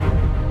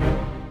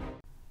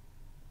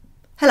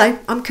Hello,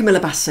 I'm Camilla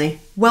Bassi.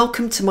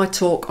 Welcome to my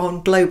talk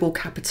on global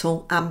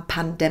capital and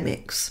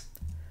pandemics.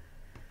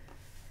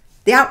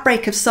 The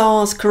outbreak of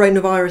SARS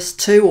coronavirus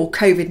 2 or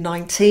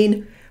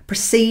COVID-19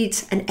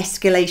 precedes an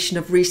escalation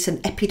of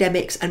recent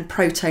epidemics and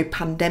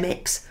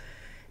proto-pandemics,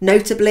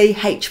 notably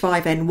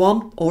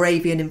H5N1 or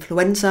avian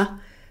influenza,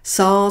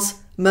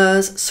 SARS,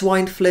 MERS,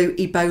 swine flu,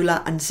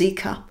 Ebola and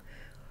Zika.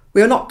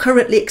 We are not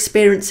currently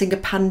experiencing a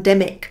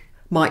pandemic,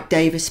 Mike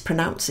Davis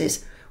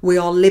pronounces. We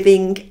are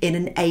living in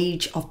an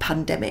age of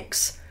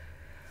pandemics.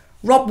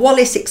 Rob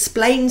Wallace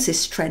explains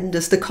this trend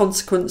as the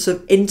consequence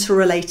of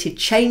interrelated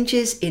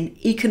changes in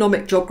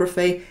economic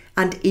geography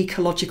and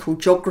ecological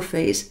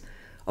geographies,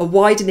 a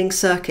widening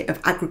circuit of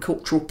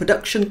agricultural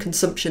production,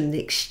 consumption and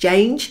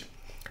exchange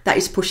that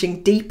is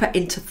pushing deeper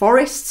into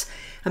forests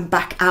and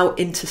back out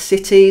into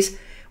cities,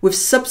 with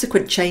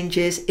subsequent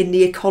changes in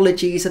the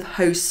ecologies of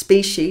host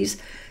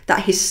species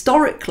that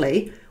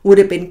historically would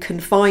have been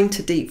confined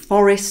to deep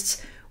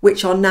forests,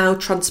 which are now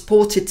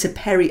transported to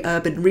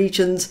peri-urban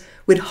regions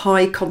with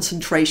high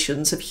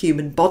concentrations of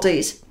human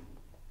bodies.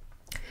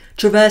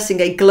 Traversing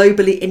a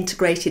globally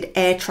integrated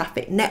air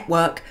traffic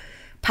network,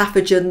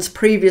 pathogens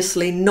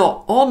previously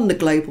not on the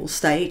global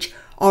stage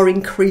are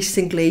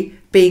increasingly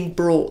being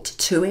brought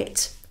to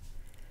it.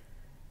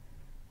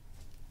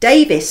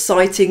 Davis,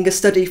 citing a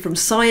study from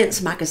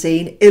Science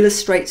magazine,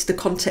 illustrates the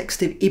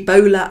context of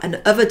Ebola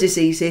and other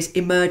diseases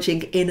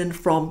emerging in and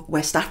from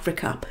West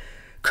Africa,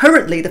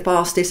 currently the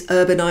fastest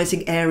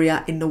urbanising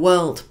area in the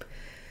world.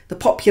 The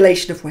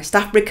population of West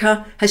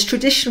Africa has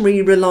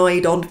traditionally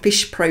relied on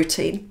fish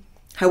protein.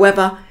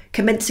 However,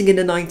 commencing in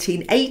the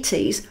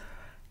 1980s,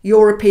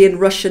 European,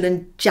 Russian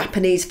and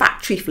Japanese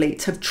factory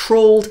fleets have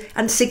trawled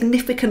and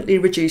significantly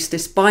reduced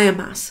this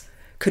biomass.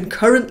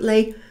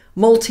 Concurrently,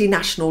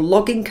 multinational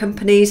logging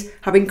companies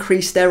have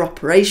increased their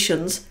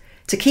operations.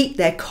 To keep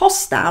their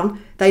costs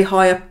down, they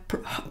hire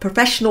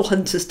professional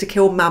hunters to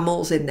kill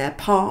mammals in their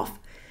path.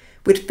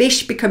 With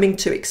fish becoming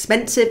too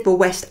expensive for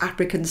West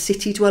African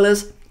city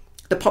dwellers,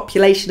 the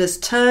population has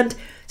turned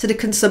to the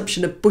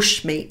consumption of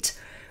bushmeat,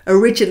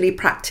 originally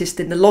practiced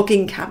in the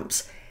logging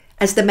camps,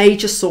 as the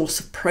major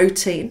source of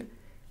protein.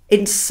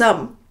 In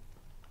sum,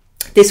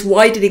 this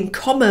widening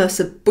commerce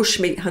of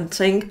bushmeat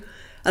hunting,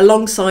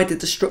 alongside the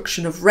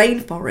destruction of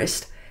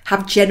rainforest,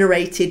 have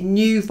generated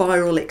new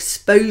viral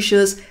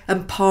exposures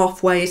and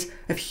pathways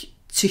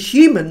to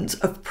humans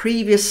of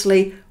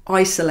previously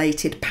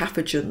isolated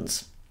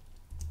pathogens.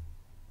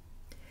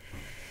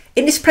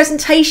 In this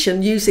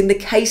presentation, using the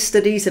case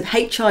studies of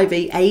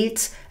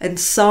HIV/AIDS and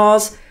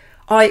SARS,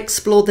 I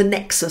explore the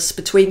nexus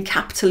between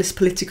capitalist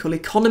political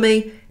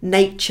economy,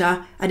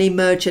 nature and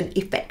emergent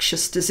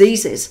infectious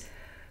diseases,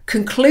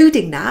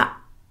 concluding that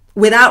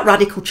without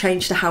radical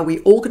change to how we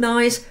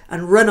organise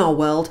and run our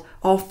world,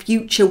 our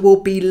future will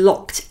be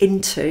locked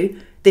into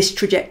this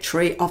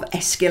trajectory of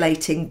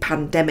escalating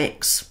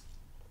pandemics.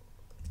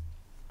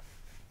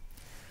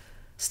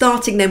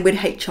 Starting then with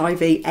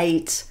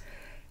HIV/AIDS.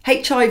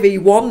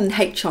 HIV-1 and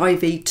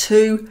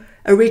HIV-2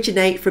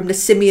 originate from the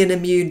simian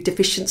immune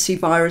deficiency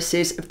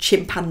viruses of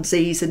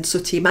chimpanzees and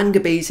sooty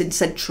mangabes in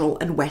Central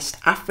and West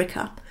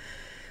Africa,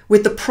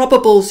 with the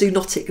probable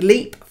zoonotic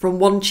leap from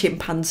one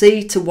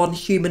chimpanzee to one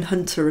human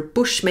hunter of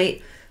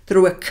bushmeat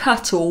through a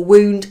cut or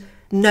wound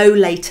no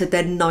later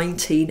than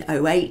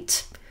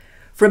 1908.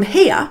 From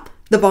here,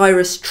 the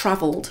virus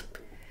travelled.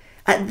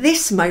 At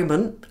this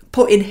moment,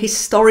 put in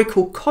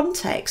historical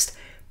context,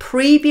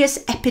 previous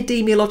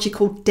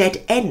epidemiological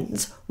dead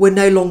ends were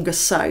no longer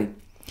so.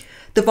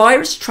 The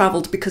virus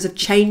travelled because of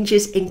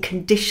changes in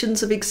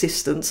conditions of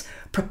existence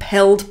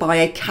propelled by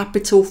a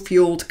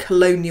capital-fuelled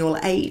colonial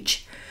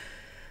age.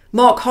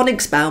 Mark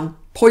Honigsbaum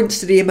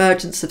points to the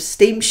emergence of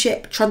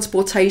steamship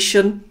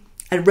transportation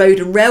and road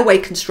and railway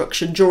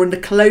construction during the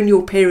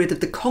colonial period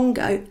of the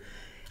Congo,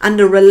 and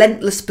the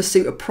relentless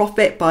pursuit of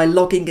profit by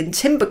logging and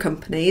timber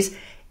companies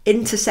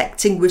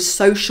intersecting with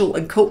social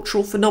and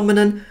cultural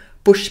phenomenon,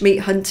 bushmeat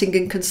hunting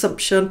and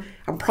consumption,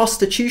 and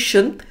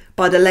prostitution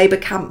by the labour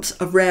camps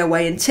of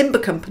railway and timber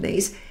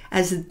companies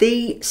as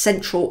the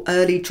central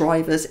early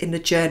drivers in the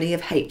journey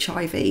of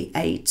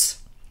HIV/AIDS.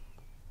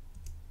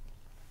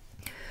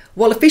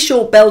 While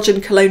official Belgian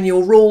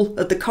colonial rule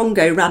of the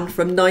Congo ran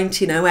from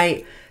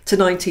 1908 to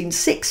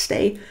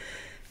 1960,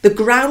 the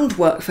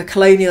groundwork for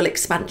colonial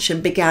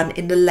expansion began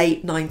in the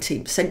late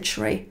 19th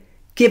century.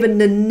 Given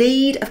the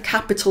need of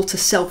capital to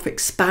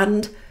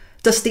self-expand,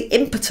 thus the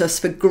impetus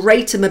for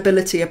greater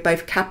mobility of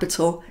both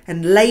capital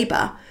and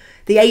labour,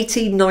 the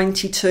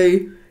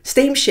 1892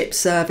 steamship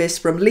service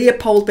from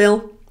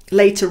Leopoldville,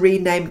 later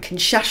renamed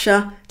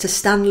Kinshasa, to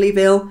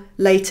Stanleyville,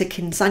 later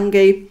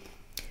Kinzangi,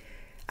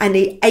 and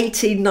the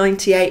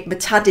 1898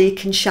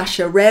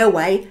 Matadi-Kinshasa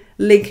Railway,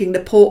 linking the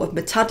port of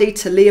Matadi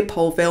to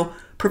Leopoldville,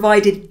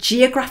 provided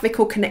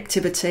geographical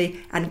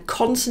connectivity and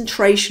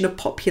concentration of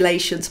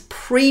populations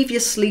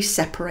previously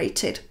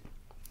separated.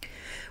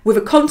 With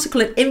a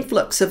consequent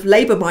influx of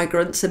labour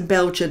migrants and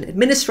Belgian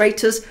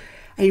administrators,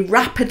 a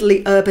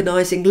rapidly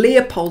urbanising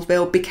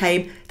Leopoldville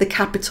became the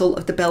capital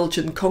of the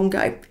Belgian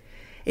Congo.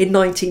 In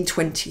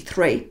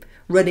 1923,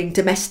 running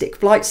domestic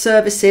flight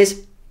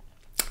services,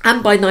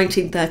 and by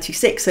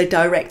 1936 a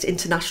direct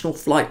international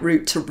flight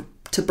route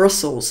to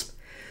Brussels.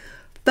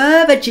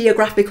 Further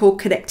geographical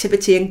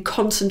connectivity and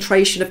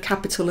concentration of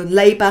capital and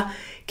labour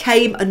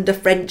came under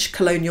French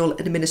colonial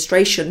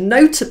administration,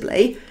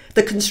 notably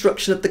the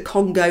construction of the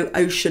Congo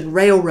Ocean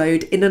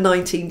Railroad in the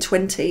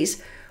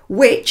 1920s,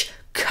 which,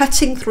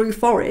 cutting through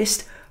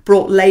forest,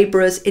 brought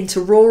labourers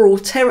into rural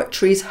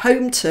territories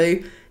home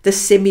to the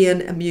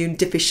simian immune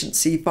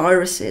deficiency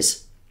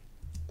viruses.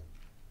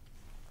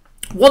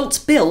 Once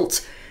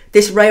built,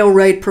 this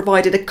railroad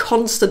provided a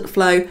constant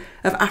flow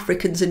of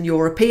Africans and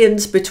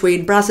Europeans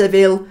between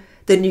Brazzaville,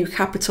 the new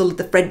capital of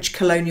the French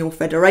Colonial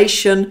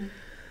Federation,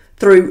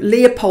 through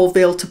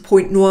Leopoldville to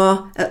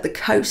Pointe-Noire at the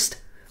coast.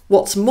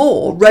 What's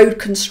more, road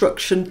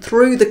construction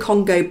through the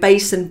Congo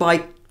Basin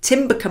by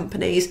timber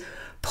companies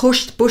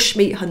pushed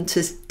bushmeat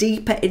hunters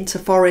deeper into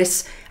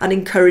forests and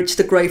encouraged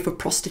the growth of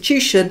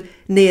prostitution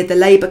near the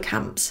labour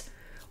camps.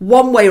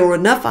 One way or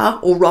another,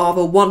 or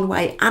rather one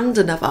way and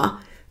another,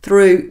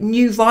 through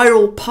new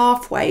viral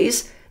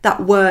pathways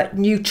that were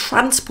new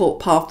transport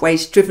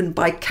pathways driven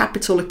by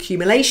capital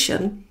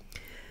accumulation.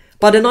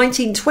 By the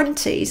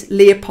 1920s,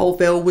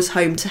 Leopoldville was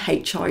home to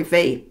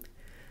HIV.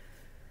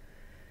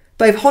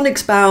 Both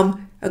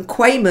Honigsbaum and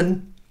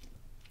Quayman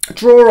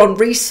draw on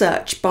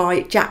research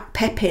by Jack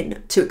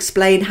Pepin to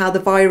explain how the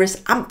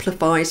virus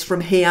amplifies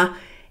from here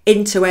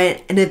into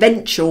an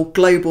eventual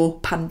global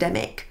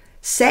pandemic.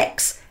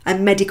 Sex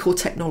and medical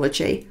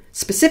technology,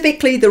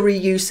 specifically the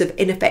reuse of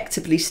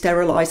ineffectively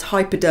sterilised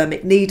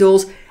hypodermic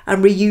needles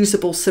and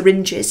reusable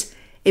syringes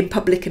in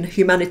public and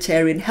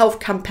humanitarian health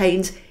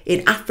campaigns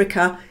in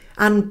Africa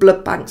and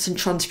blood banks and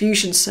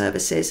transfusion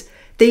services.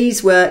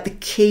 These were the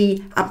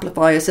key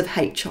amplifiers of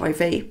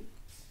HIV.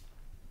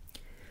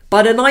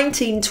 By the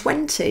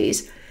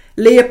 1920s,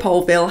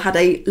 Leopoldville had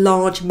a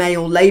large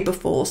male labour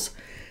force,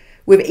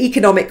 with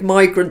economic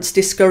migrants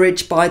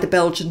discouraged by the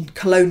Belgian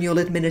colonial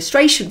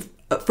administration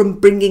from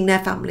bringing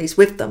their families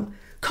with them.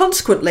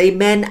 Consequently,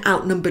 men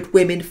outnumbered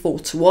women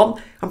 4-1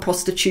 and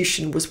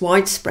prostitution was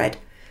widespread.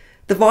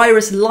 The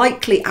virus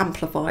likely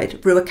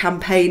amplified through a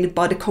campaign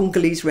by the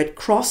Congolese Red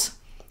Cross,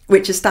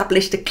 which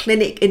established a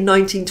clinic in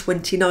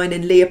 1929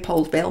 in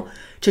Leopoldville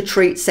to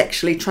treat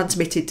sexually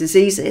transmitted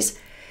diseases.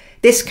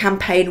 This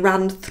campaign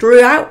ran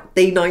throughout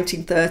the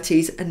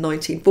 1930s and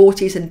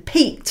 1940s and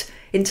peaked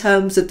in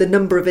terms of the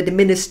number of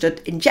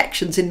administered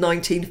injections in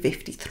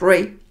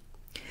 1953.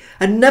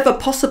 Another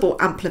possible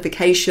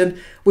amplification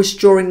was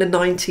during the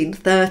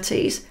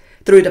 1930s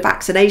through the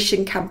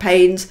vaccination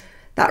campaigns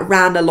that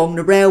ran along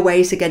the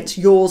railways against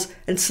yaws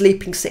and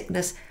sleeping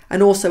sickness,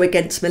 and also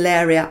against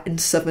malaria in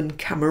southern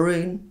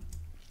Cameroon.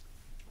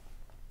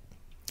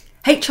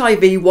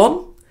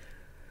 HIV-1,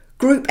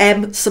 Group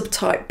M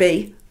subtype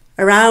B,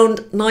 around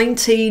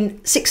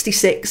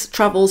 1966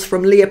 travels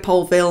from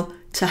Leopoldville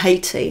to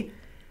Haiti,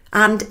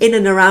 and in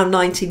and around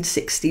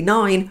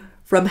 1969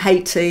 from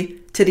Haiti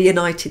to the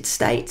United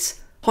States.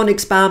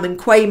 Honigsbaum and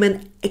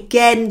Quayman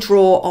again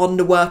draw on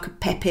the work of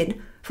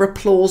Pepin for a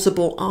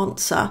plausible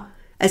answer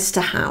as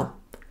to how.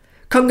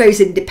 Congo's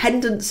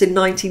independence in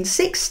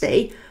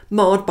 1960,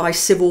 marred by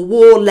civil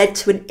war, led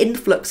to an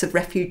influx of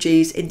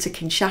refugees into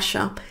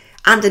Kinshasa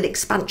and an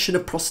expansion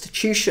of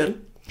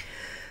prostitution.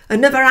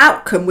 Another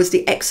outcome was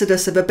the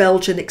exodus of a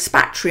Belgian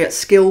expatriate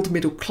skilled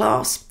middle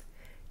class.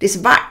 This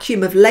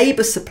vacuum of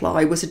labour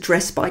supply was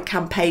addressed by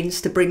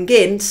campaigns to bring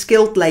in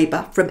skilled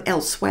labour from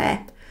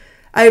elsewhere.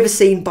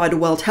 Overseen by the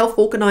World Health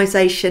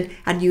Organization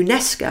and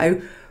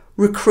UNESCO,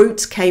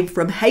 recruits came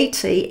from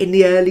Haiti in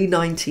the early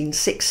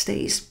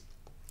 1960s.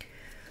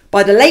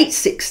 By the late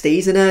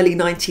 60s and early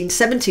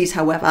 1970s,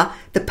 however,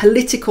 the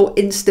political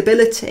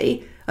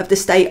instability of the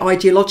state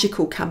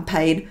ideological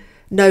campaign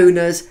known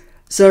as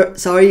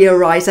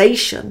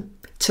Zairisation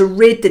to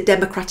rid the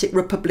Democratic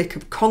Republic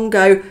of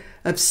Congo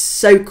of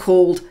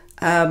so-called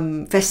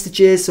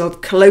vestiges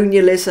of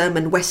colonialism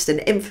and Western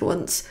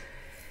influence.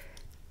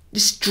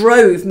 This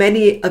drove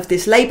many of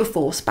this labour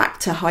force back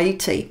to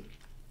Haiti.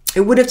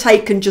 It would have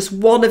taken just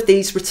one of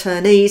these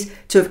returnees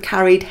to have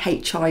carried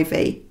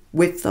HIV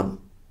with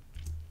them.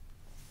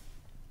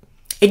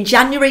 In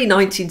January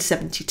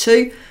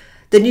 1972,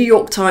 the New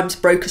York Times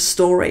broke a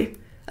story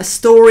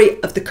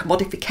of the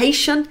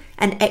commodification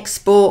and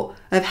export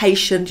of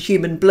Haitian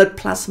human blood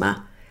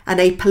plasma and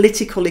a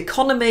political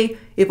economy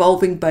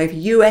involving both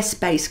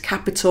US-based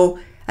capital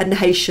and the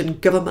Haitian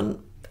government.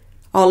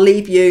 I'll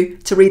leave you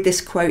to read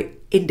this quote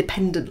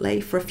independently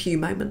for a few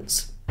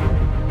moments.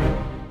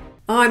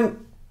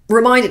 I'm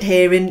reminded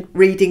here in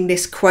reading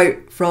this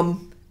quote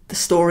from the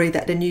story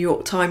that the New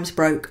York Times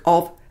broke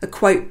of a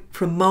quote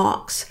from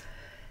Marx.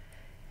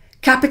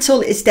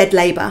 Capital is dead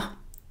labour,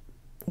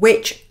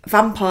 which,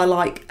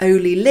 vampire-like,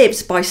 only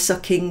lives by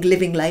sucking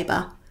living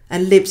labour,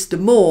 and lives the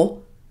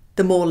more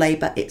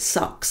labour it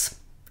sucks.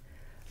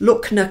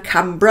 Luckner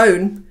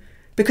Cambronne,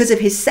 because of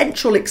his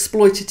central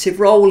exploitative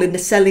role in the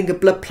selling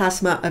of blood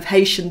plasma of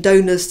Haitian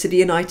donors to the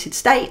United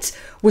States,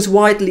 was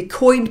widely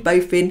coined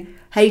both in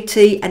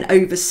Haiti and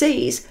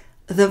overseas,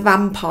 the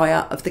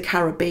vampire of the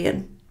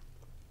Caribbean.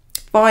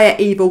 via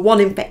either one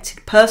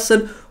infected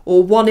person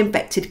or one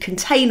infected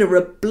container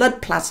of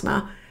blood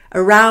plasma,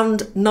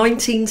 around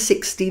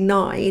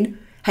 1969,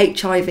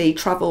 HIV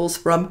travels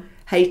from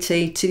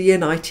Haiti to the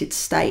United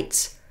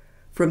States.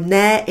 From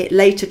there, it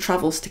later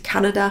travels to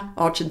Canada,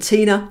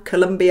 Argentina,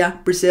 Colombia,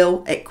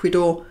 Brazil,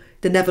 Ecuador,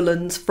 the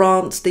Netherlands,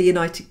 France, the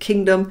United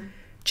Kingdom,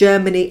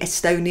 Germany,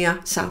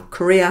 Estonia, South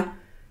Korea,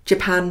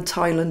 Japan,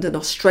 Thailand and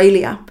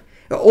Australia.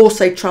 It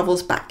also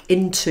travels back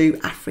into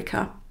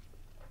Africa.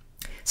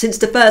 Since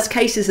the first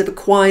cases of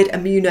acquired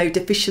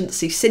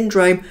immunodeficiency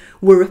syndrome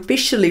were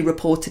officially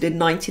reported in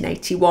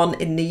 1981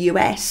 in the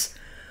US,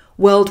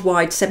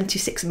 worldwide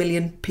 76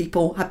 million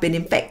people have been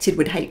infected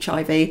with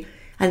HIV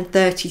and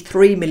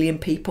 33 million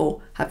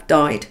people have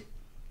died.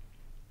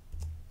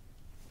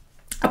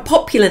 A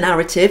popular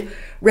narrative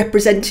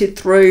represented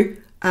through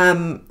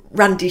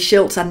Randy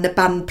Shilts and the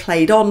band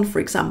Played On, for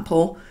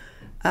example,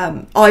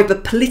 either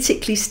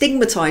politically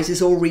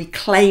stigmatises or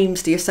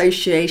reclaims the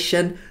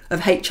association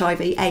of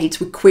HIV/AIDS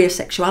with queer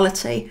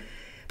sexuality.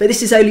 But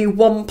this is only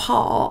one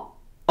part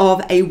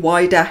of a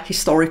wider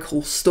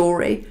historical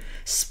story,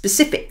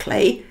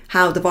 specifically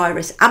how the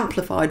virus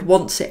amplified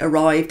once it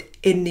arrived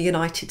in the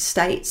United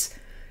States.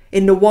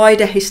 In the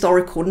wider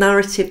historical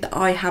narrative that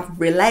I have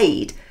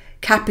relayed,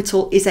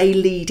 capital is a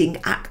leading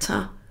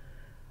actor.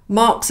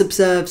 Marx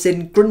observes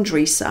in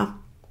Grundrisse,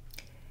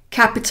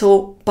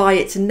 capital by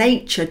its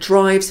nature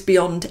drives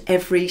beyond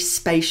every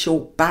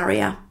spatial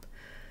barrier.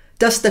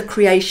 Thus the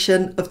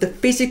creation of the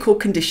physical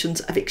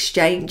conditions of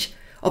exchange,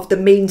 of the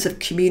means of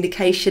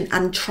communication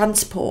and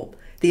transport,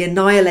 the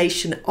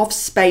annihilation of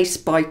space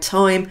by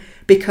time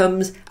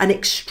becomes an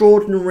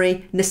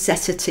extraordinary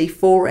necessity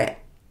for it.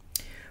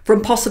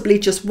 From possibly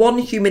just one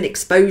human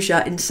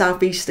exposure in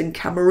southeastern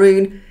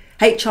Cameroon,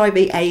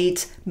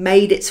 HIV/AIDS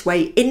made its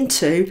way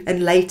into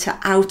and later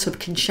out of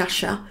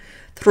Kinshasa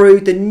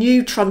through the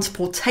new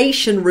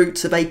transportation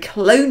routes of a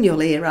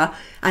colonial era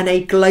and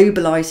a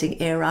globalising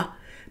era.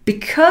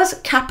 Because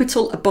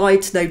capital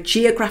abides no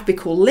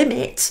geographical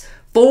limits,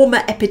 former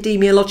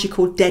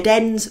epidemiological dead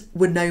ends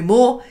were no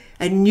more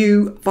and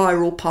new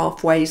viral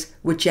pathways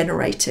were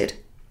generated.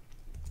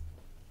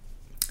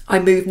 I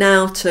move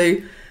now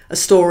to a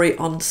story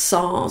on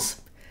SARS.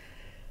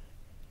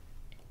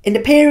 In the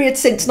period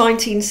since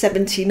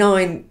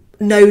 1979,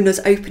 known as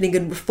Opening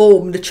and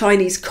Reform, the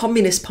Chinese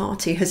Communist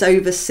Party has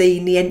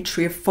overseen the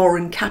entry of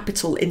foreign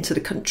capital into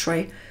the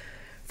country.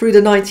 Through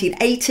the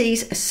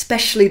 1980s,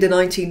 especially the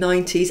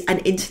 1990s and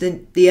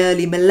into the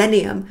early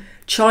millennium,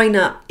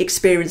 China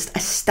experienced a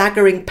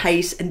staggering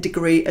pace and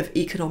degree of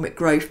economic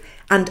growth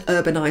and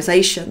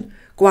urbanisation.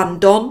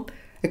 Guangdong,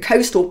 a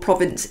coastal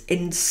province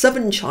in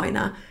southern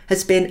China,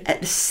 has been at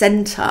the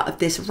centre of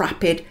this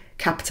rapid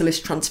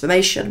capitalist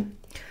transformation.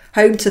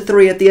 Home to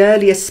three of the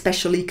earliest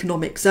special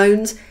economic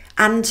zones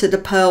and to the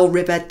Pearl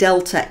River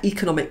Delta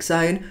Economic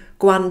Zone,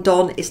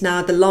 Guangdong is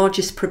now the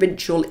largest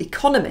provincial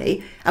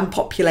economy and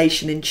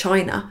population in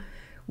China,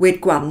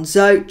 with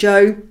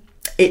Guangzhou,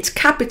 its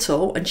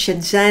capital, and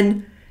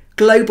Shenzhen,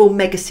 global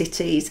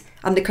megacities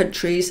and the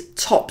country's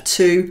top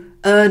two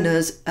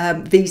earners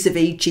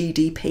vis-a-vis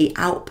GDP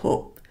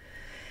output.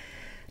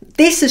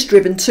 This has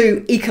driven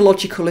two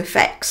ecological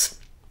effects: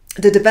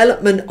 the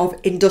development of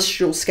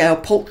industrial-scale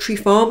poultry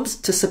farms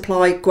to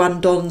supply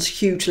Guangdong's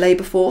huge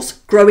labour force,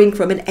 growing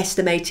from an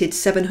estimated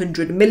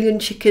 700 million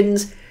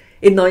chickens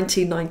in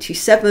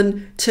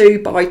 1997 to,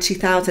 by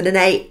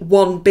 2008,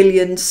 1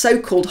 billion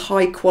so-called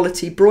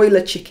high-quality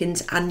broiler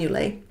chickens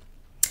annually.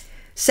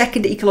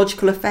 Second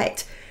ecological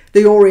effect,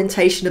 the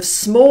orientation of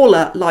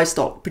smaller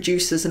livestock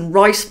producers and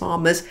rice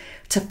farmers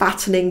to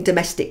fattening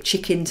domestic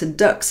chickens and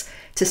ducks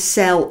to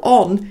sell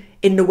on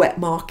in the wet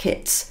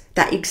markets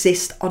that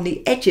exist on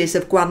the edges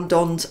of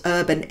Guangdong's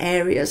urban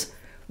areas.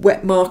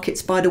 Wet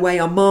markets, by the way,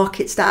 are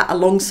markets that,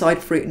 alongside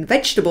fruit and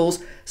vegetables,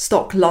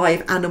 stock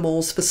live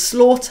animals for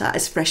slaughter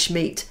as fresh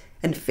meat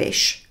and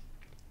fish.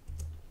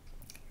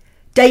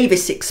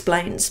 Davis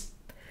explains,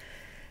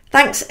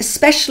 thanks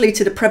especially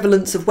to the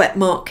prevalence of wet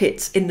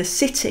markets in the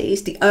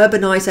cities, the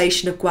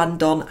urbanisation of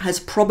Guangdong has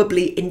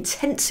probably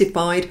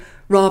intensified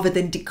rather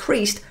than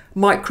decreased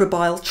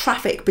microbial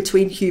traffic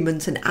between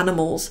humans and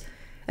animals.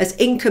 As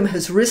income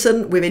has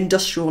risen with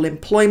industrial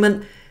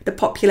employment, the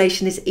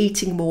population is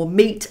eating more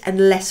meat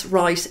and less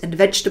rice and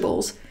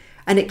vegetables.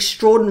 An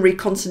extraordinary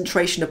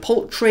concentration of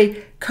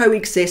poultry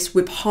coexists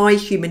with high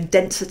human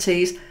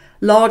densities,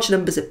 large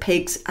numbers of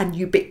pigs and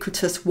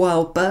ubiquitous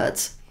wild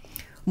birds.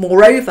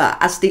 Moreover,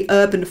 as the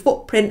urban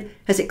footprint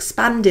has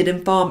expanded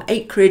and farm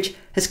acreage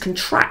has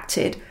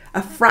contracted,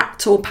 a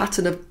fractal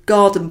pattern of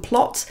garden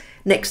plots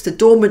next to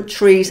dormant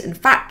trees and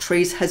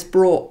factories has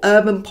brought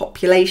urban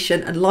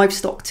population and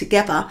livestock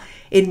together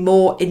in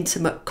more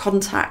intimate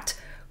contact.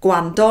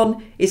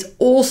 Guangdong is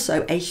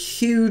also a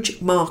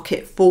huge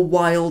market for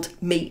wild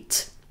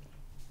meat.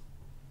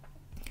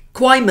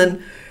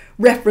 Kleiman,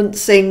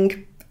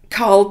 referencing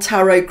Carl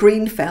Taro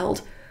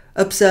Greenfeld,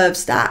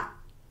 observes that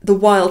the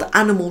wild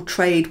animal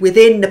trade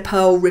within the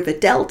Pearl River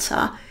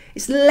Delta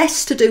is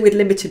less to do with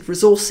limited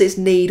resources,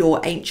 need or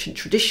ancient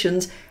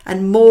traditions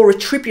and more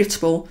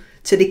attributable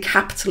to the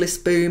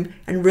capitalist boom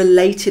and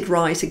related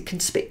rise in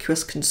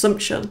conspicuous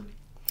consumption.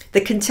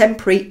 The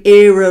contemporary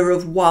era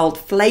of wild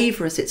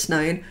flavour, as it's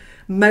known,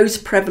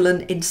 most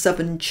prevalent in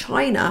southern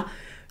China,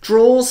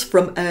 draws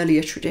from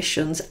earlier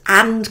traditions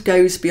and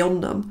goes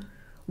beyond them.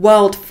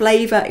 Wild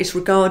flavour is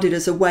regarded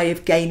as a way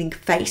of gaining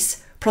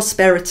face,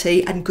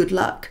 prosperity and good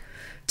luck.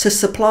 To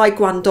supply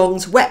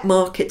Guangdong's wet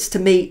markets to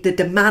meet the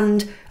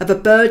demand of a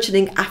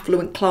burgeoning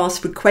affluent class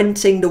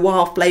frequenting the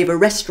wild flavour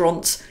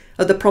restaurants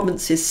of the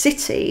province's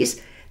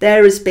cities,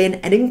 there has been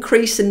an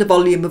increase in the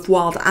volume of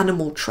wild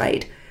animal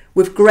trade,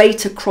 with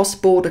greater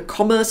cross-border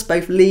commerce,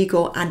 both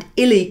legal and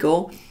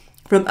illegal,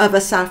 from other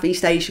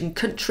Southeast Asian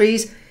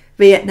countries,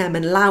 Vietnam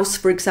and Laos,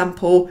 for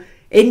example,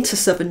 into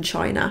southern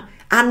China,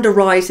 and a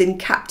rise in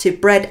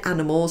captive bred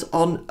animals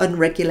on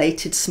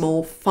unregulated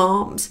small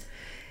farms.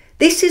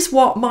 This is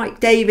what Mike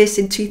Davis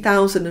in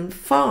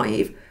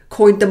 2005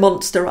 coined the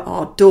monster at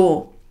our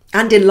door,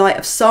 and in light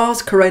of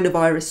SARS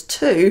coronavirus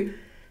 2,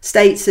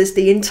 states as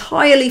the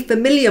entirely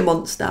familiar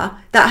monster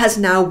that has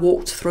now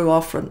walked through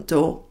our front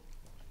door.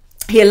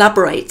 He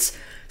elaborates,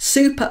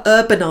 super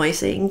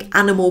urbanising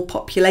animal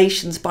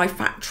populations by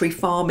factory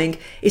farming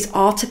is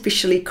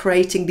artificially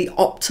creating the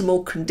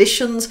optimal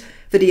conditions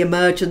for the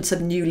emergence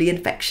of newly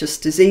infectious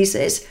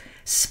diseases,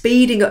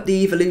 speeding up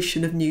the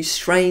evolution of new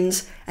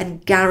strains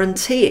and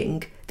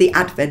guaranteeing the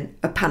advent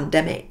of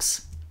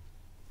pandemics.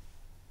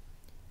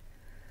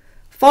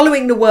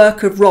 Following the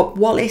work of Rob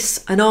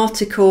Wallace, an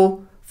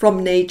article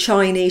from the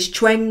Chinese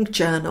Chuang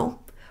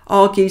Journal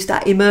argues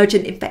that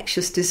emergent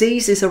infectious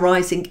diseases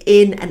arising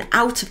in and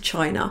out of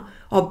China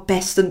are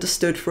best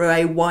understood through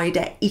a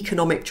wider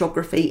economic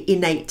geography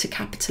innate to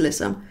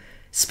capitalism,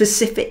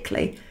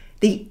 specifically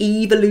the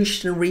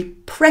evolutionary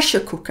pressure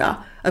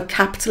cooker of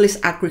capitalist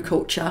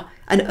agriculture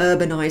and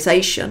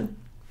urbanisation,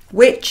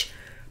 which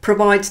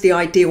provides the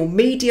ideal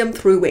medium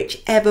through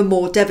which ever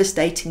more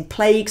devastating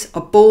plagues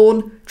are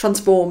born,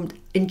 transformed,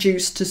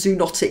 induced to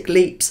zoonotic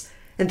leaps,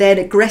 and then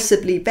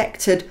aggressively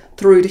vectored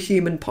through the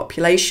human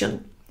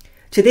population.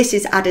 To this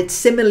is added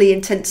similarly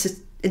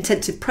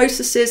intensive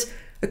processes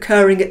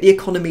occurring at the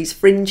economy's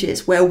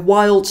fringes, where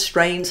wild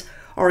strains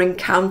are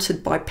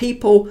encountered by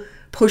people,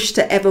 pushed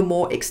to ever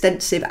more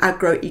extensive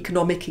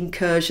agroeconomic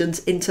incursions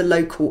into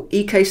local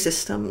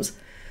ecosystems.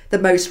 The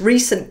most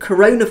recent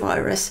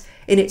coronavirus,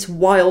 in its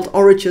wild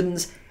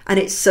origins and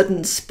its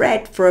sudden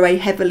spread through a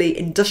heavily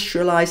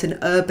industrialised and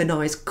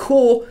urbanised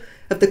core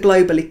of the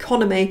global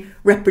economy,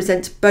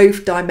 represents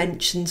both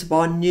dimensions of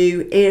our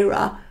new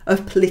era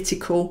of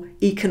political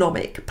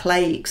economic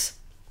plagues.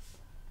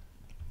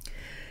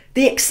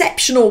 The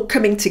exceptional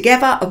coming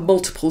together of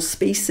multiple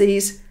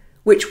species,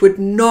 which would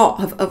not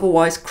have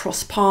otherwise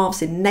crossed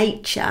paths in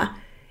nature,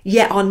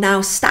 yet are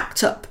now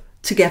stacked up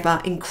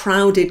together in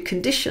crowded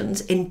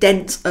conditions in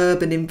dense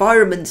urban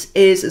environments,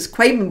 is, as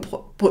Quayman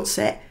puts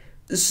it,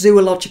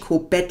 zoological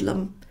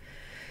bedlam.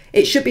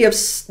 It should be of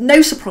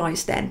no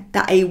surprise then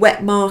that a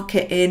wet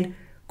market in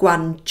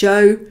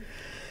Guangzhou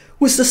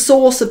was the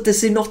source of the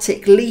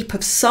zoonotic leap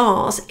of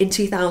SARS in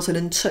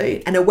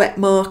 2002, and a wet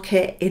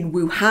market in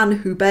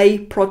Wuhan,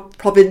 Hubei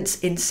province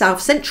in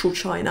south-central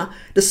China,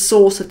 the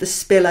source of the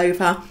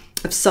spillover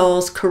of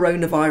SARS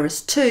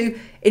coronavirus 2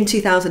 in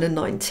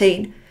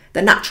 2019.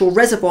 The natural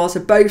reservoirs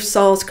of both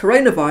SARS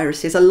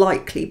coronaviruses are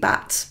likely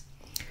bats.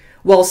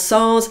 While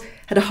SARS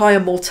had a higher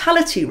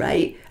mortality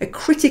rate, a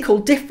critical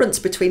difference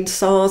between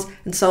SARS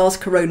and SARS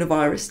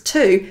coronavirus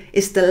 2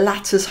 is the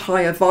latter's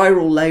higher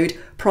viral load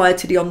prior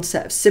to the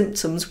onset of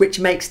symptoms, which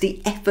makes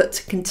the effort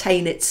to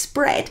contain its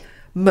spread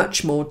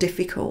much more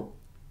difficult.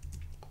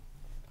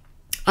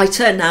 I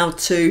turn now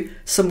to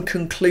some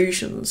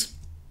conclusions.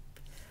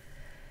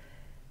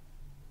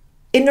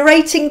 In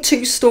narrating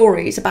two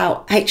stories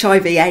about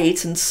HIV,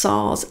 AIDS and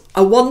SARS,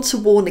 I want to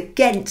warn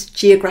against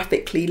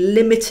geographically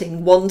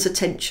limiting one's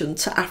attention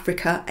to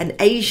Africa and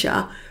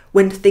Asia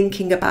when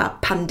thinking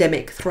about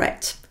pandemic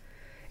threat.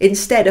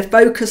 Instead, a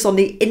focus on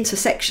the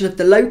intersection of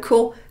the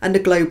local and the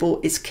global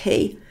is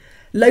key.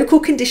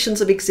 Local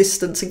conditions of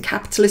existence in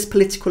capitalist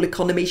political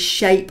economy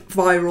shape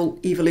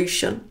viral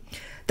evolution,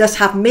 thus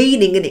have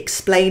meaning in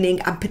explaining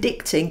and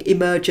predicting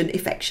emergent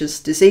infectious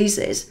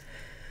diseases.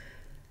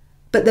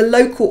 But the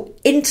local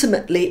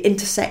intimately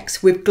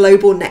intersects with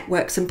global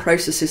networks and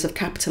processes of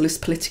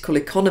capitalist political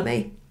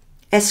economy.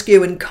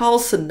 Eskew and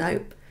Carlson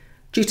note,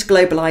 due to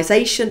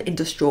globalisation,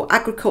 industrial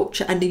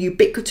agriculture and the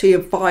ubiquity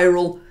of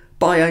viral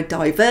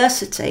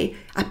biodiversity,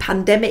 a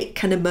pandemic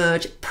can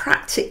emerge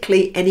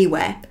practically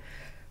anywhere.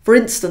 For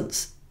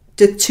instance,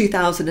 the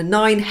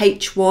 2009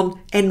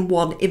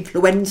 H1N1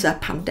 influenza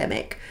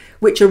pandemic,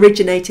 which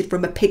originated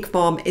from a pig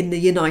farm in the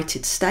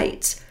United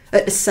States.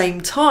 At the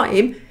same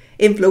time,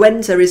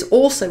 influenza is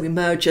also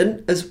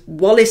emergent, as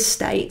Wallace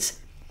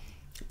states,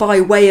 by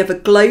way of a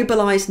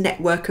globalised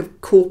network of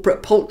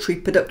corporate poultry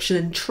production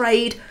and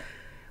trade,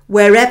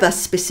 wherever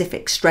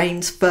specific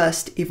strains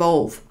first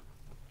evolve.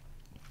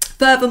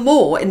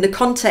 Furthermore, in the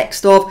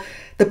context of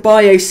the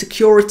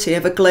biosecurity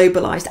of a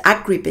globalised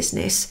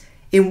agribusiness,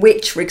 in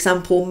which, for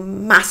example,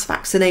 mass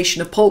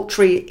vaccination of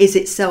poultry is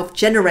itself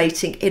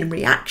generating in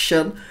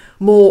reaction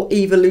more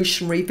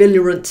evolutionary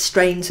virulent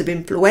strains of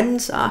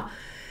influenza,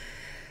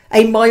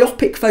 a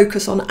myopic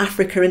focus on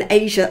Africa and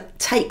Asia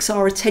takes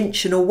our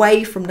attention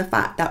away from the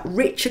fact that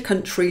richer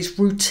countries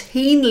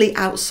routinely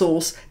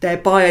outsource their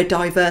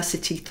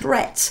biodiversity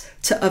threats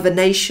to other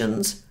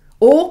nations.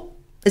 Or,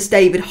 as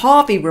David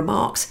Harvey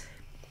remarks,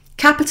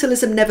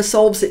 capitalism never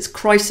solves its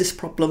crisis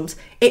problems,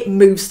 it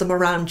moves them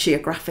around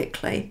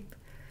geographically.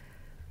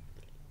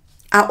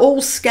 At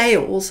all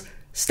scales,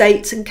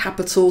 states and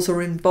capitals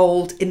are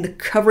involved in the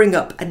covering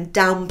up and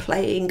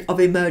downplaying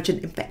of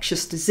emergent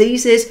infectious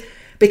diseases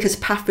because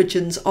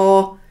pathogens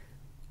are,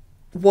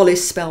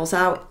 Wallace spells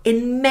out,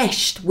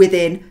 enmeshed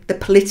within the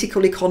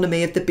political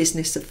economy of the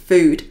business of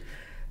food.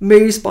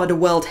 Moves by the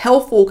World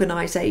Health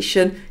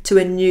Organization to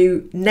a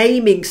new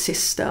naming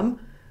system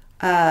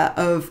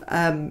of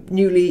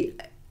newly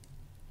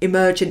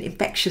emergent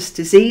infectious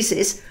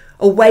diseases,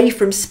 away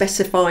from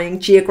specifying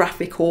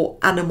geographic or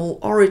animal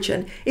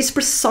origin, is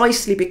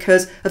precisely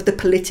because of the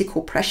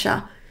political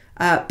pressure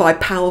by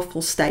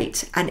powerful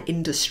states and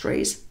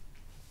industries.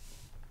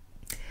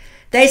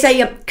 There's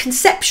a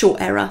conceptual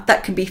error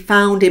that can be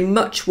found in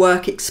much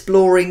work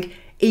exploring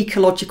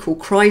ecological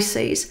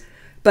crises,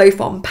 both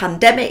on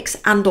pandemics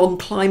and on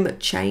climate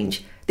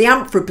change. The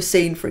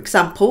Anthropocene, for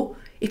example,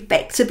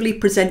 effectively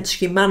presents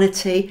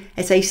humanity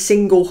as a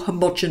single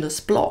homogeneous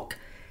block,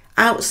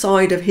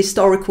 outside of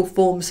historical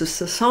forms of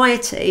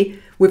society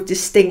with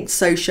distinct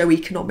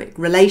socio-economic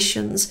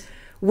relations,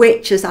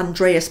 which, as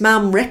Andreas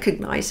Malm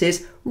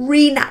recognises,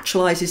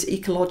 renaturalises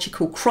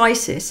ecological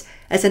crisis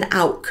as an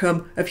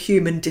outcome of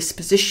human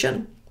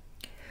disposition.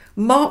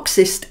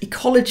 Marxist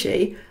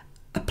ecology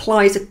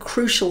applies a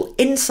crucial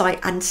insight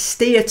and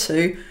steer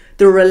to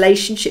the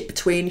relationship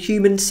between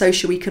human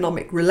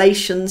socio-economic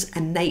relations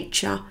and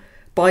nature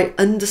by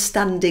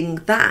understanding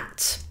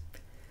that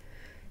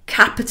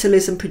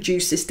capitalism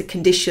produces the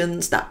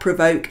conditions that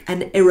provoke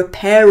an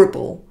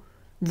irreparable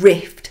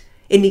rift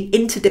in the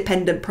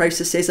interdependent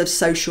processes of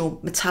social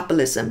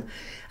metabolism,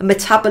 a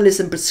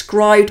metabolism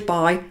prescribed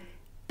by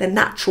the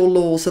natural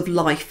laws of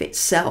life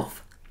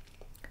itself.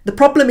 The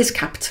problem is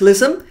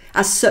capitalism.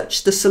 As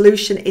such, the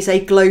solution is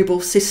a global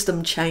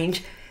system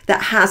change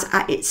that has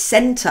at its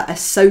centre a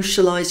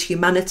socialised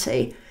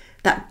humanity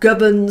that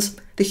governs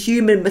the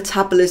human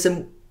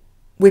metabolism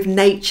with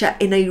nature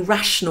in a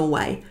rational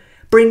way,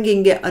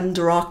 bringing it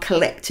under our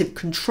collective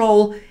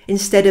control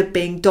instead of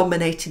being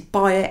dominated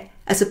by it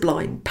as a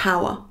blind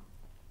power.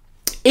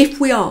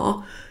 If we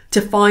are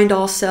to find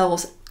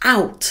ourselves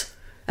out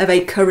of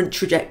a current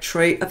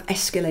trajectory of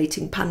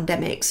escalating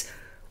pandemics,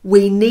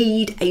 we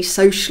need a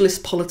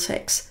socialist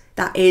politics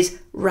that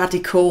is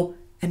radical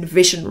and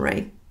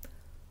visionary.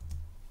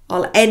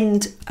 I'll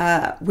end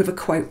with a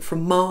quote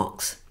from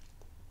Marx.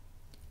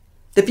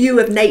 The view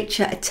of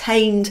nature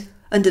attained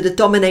under the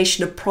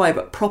domination of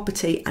private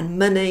property and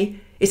money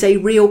is a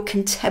real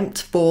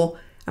contempt for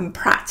and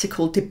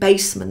practical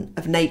debasement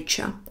of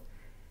nature.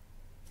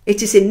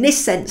 It is in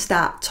this sense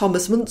that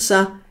Thomas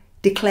Müntzer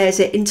declares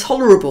it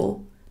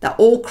intolerable that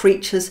all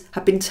creatures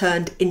have been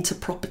turned into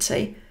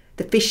property.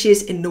 The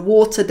fishes in the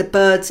water, the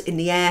birds in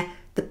the air,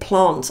 the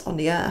plants on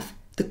the earth.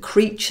 The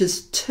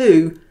creatures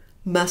too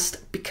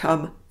must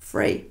become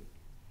free.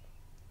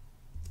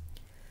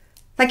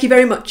 Thank you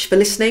very much for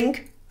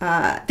listening.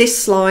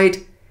 This slide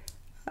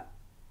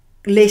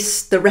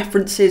lists the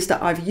references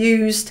that I've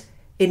used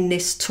in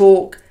this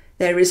talk.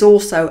 There is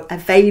also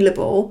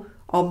available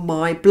on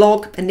my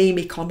blog,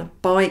 Anemic on a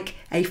Bike,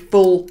 a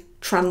full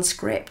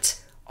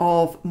transcript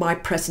of my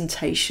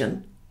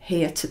presentation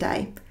here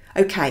today.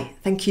 Okay,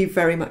 thank you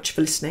very much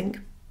for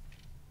listening.